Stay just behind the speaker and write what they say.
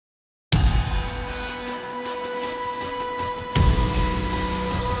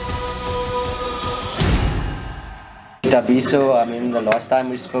Thabiso, I mean, the last time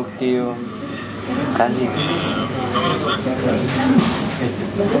we spoke to you, Kazi.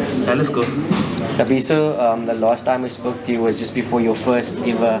 Let's go. Thabiso, the last time we spoke to you was just before your first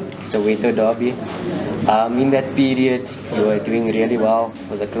ever Soweto derby. In that period, you were doing really well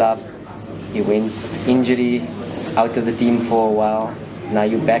for the club. You went injury, out of the team for a while. Now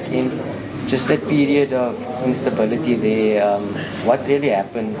you're back in. Just that period of instability there, what really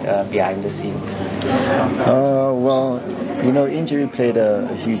happened behind the scenes? Well, injury played a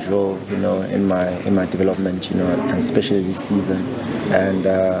huge role, in my development, and especially this season. And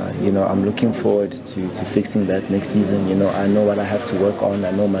I'm looking forward to fixing that next season. I know what I have to work on.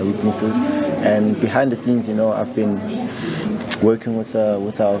 I know my weaknesses, and behind the scenes, I've been working with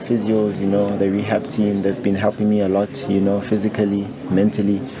our physios, the rehab team. They've been helping me a lot, physically,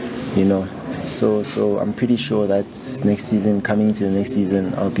 mentally, So I'm pretty sure that next season, coming into the next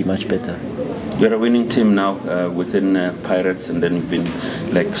season, I'll be much better. You're a winning team now within Pirates, and then you've been,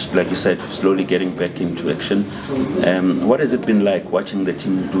 like you said, slowly getting back into action. What has it been like watching the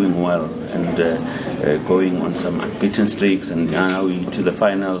team doing well and going on some unbeaten streaks and now to the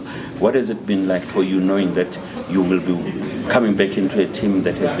final? What has it been like for you knowing that you will be coming back into a team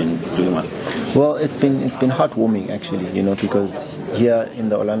that has been doing well? Well, it's been heartwarming actually, because here in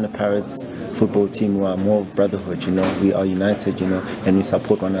the Orlando Pirates football team we are more of brotherhood, we are united, and we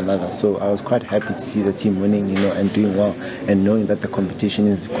support one another. So I was quite happy to see the team winning, and doing well, and knowing that the competition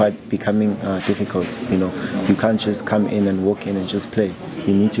is quite becoming difficult. You can't just come in and walk in and just play.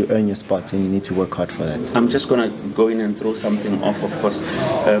 You need to earn your spot, and you need to work hard for that. I'm just gonna go in and throw something off. Of course,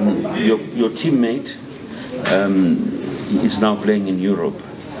 your teammate is now playing in Europe.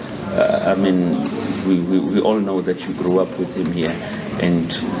 I mean, we all know that you grew up with him here, and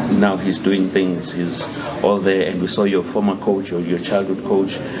now he's doing things, he's all there, and we saw your former coach or your childhood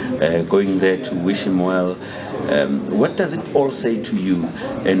coach going there to wish him well. What does it all say to you,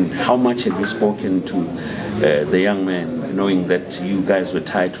 and how much have you spoken to the young man, knowing that you guys were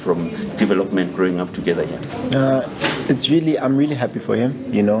tied from development growing up together here? I'm really happy for him,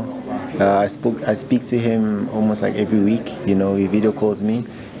 I speak to him almost like every week, he video calls me.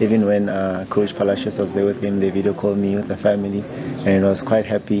 Even when Coach Palacios was there with him, they video called me with the family, and I was quite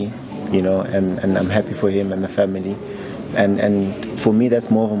happy, and I'm happy for him and the family. And for me, that's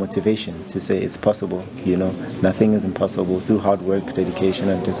more of a motivation to say it's possible, nothing is impossible. Through hard work, dedication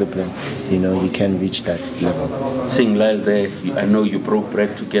and discipline, you can reach that level. Seeing Lyle there, I know you broke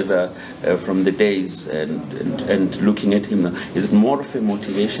bread together from the days, and looking at him now, is it more of a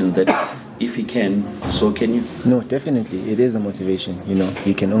motivation that if he can, so can you? No, definitely, it is a motivation,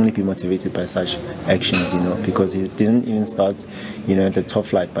 you can only be motivated by such actions, because he didn't even start, at the top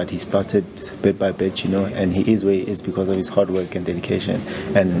flight, but he started bit by bit, and he is where he is because of his hard work and dedication,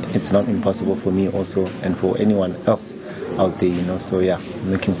 and it's not impossible for me also, and for anyone else out there, so yeah,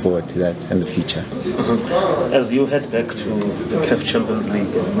 I'm looking forward to that in the future. As you head back to the CAF Champions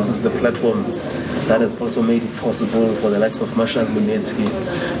League, this is the platform that has also made it possible for the likes of Marshall Munetski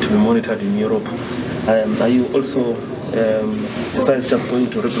to be monitored in Europe. Are you also, besides just going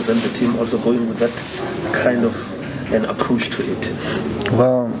to represent the team, also going with that kind of an approach to it?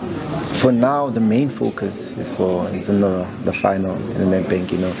 Well, for now, the main focus is in the final in the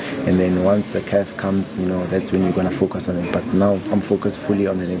Nedbank, and then once the CAF comes, that's when you're going to focus on it. But now I'm focused fully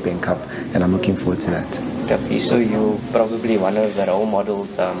on the Nedbank Cup, and I'm looking forward to that. Thabiso, you're probably one of the role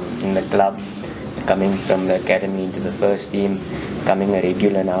models in the club, coming from the academy into the first team, becoming a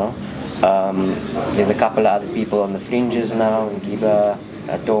regular now. There's a couple of other people on the fringes now, Ngiba,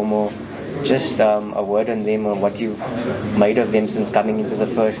 Tomo. Just a word on them, on what you've made of them since coming into the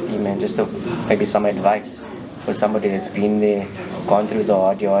first team, and just maybe some advice for somebody that's been there, gone through the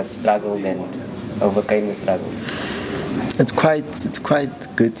hard yards, struggled and overcame the struggles. It's quite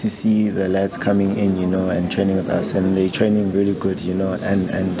good to see the lads coming in, and training with us, and they're training really good,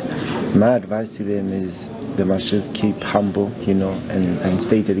 and my advice to them is they must just keep humble, and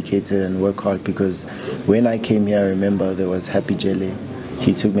stay dedicated and work hard, because when I came here, I remember there was Happy Jelly.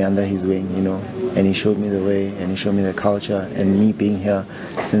 He took me under his wing, and he showed me the way, and he showed me the culture, and me being here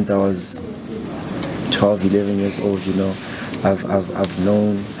since I was 12, 11 years old, I've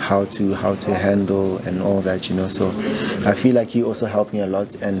known how to handle and all that, so I feel like he also helped me a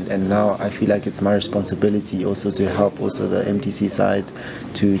lot, and now I feel like it's my responsibility also to help also the MTC side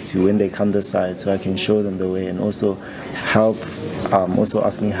to when they come this side, so I can show them the way, and also help, also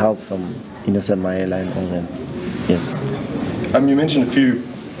asking help from Innocent Mayela and all them. Yes. You mentioned a few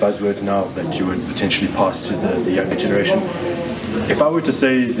buzzwords now that you would potentially pass to the younger generation. If I were to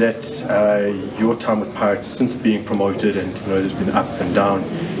say that your time with Pirates since being promoted, and there's been up and down,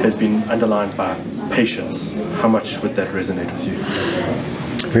 has been underlined by patience. How much would that resonate with you?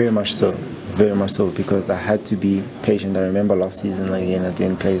 Very much so. Very much so, because I had to be patient. I remember last season, again, I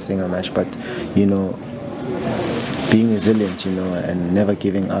didn't play a single match, but, you know, being resilient, you know, and never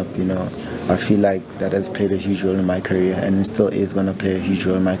giving up, you know, I feel like that has played a huge role in my career, and it still is going to play a huge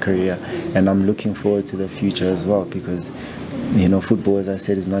role in my career. And I'm looking forward to the future as well, because, you know, football, as I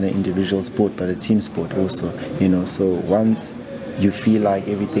said, is not an individual sport, but a team sport also, you know. So once you feel like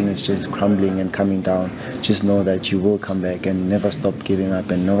everything is just crumbling and coming down, just know that you will come back, and never stop giving up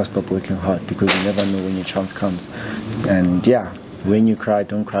and never stop working hard, because you never know when your chance comes. And yeah, when you cry,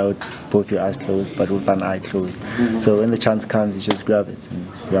 don't cry with both your eyes closed, but with one eye closed. So when the chance comes, you just grab it and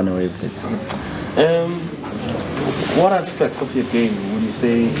run away with it. What aspects of your game would you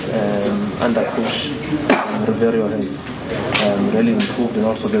say under coach Riverio have really improved, and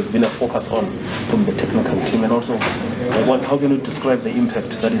also there's been a focus on from the technical team, and also how can you describe the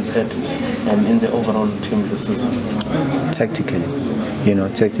impact that is had in the overall team this season? Tactically, you know,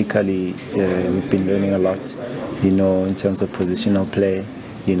 we've been learning a lot, you know, in terms of positional play,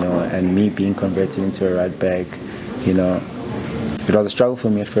 you know, and me being converted into a right back, you know. It was a struggle for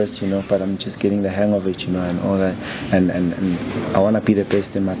me at first, you know, but I'm just getting the hang of it, you know, and all that. And I want to be the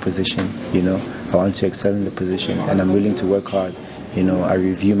best in my position, you know. I want to excel in the position, and I'm willing to work hard. You know, I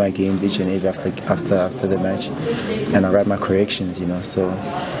review my games each and every after the match, and I write my corrections, you know. So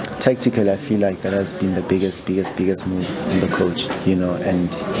tactically, I feel like that has been the biggest move from the coach, you know,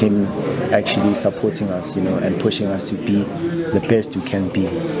 and him actually supporting us, you know, and pushing us to be the best we can be.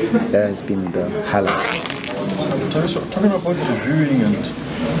 That has been the highlight. Talking about reviewing and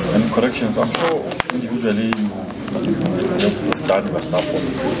corrections, I'm sure usually you've done your stuff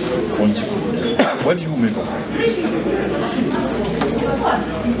on what do you make of it?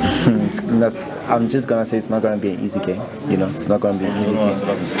 I'm just gonna say it's not gonna be an easy game. You know, it's not gonna be an easy game.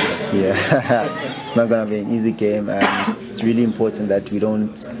 Yeah, it's not gonna be an easy game, and it's really important that we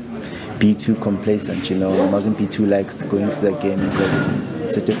don't be too complacent. You know, we mustn't be too lax going to that game, because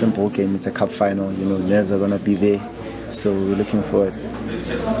it's a different ball game. It's a cup final. You know, nerves are gonna be there, so we're looking forward. Do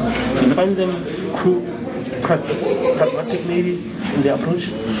you find them too pragmatic, maybe, in their approach?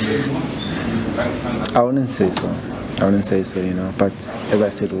 I wouldn't say so. You know, but as I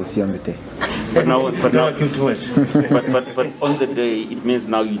said, we'll see on the day. But now, Give too much. but on the day, it means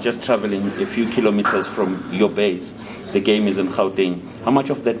now you're just traveling a few kilometers from your base. The game is in Gauteng. How much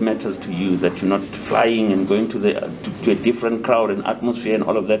of that matters to you, that you're not flying and going to a different crowd and atmosphere and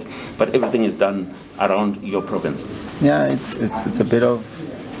all of that, but everything is done around your province? Yeah, it's a bit of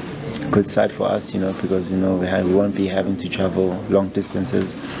good side for us, you know, because, you know, we won't be having to travel long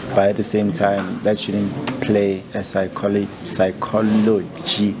distances, but at the same time, that shouldn't play a psychological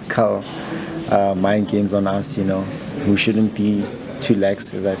mind games on us, you know. We shouldn't be too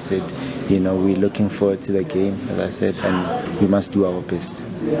lax, as I said. You know, we're looking forward to the game, as I said, and we must do our best.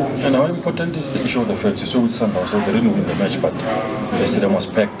 And how important is the issue of the fans? You saw with Sundowns, so they didn't win the match, but the stadium was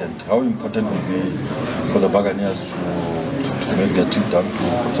packed. And how important will it be for the Buccaneers to make their trip down to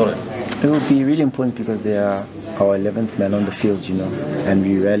Pretoria? It will be really important, because they are our 11th man on the field, you know, and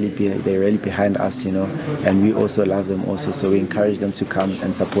they're really behind us, you know, and we also love them also, so we encourage them to come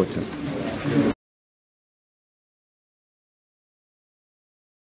and support us.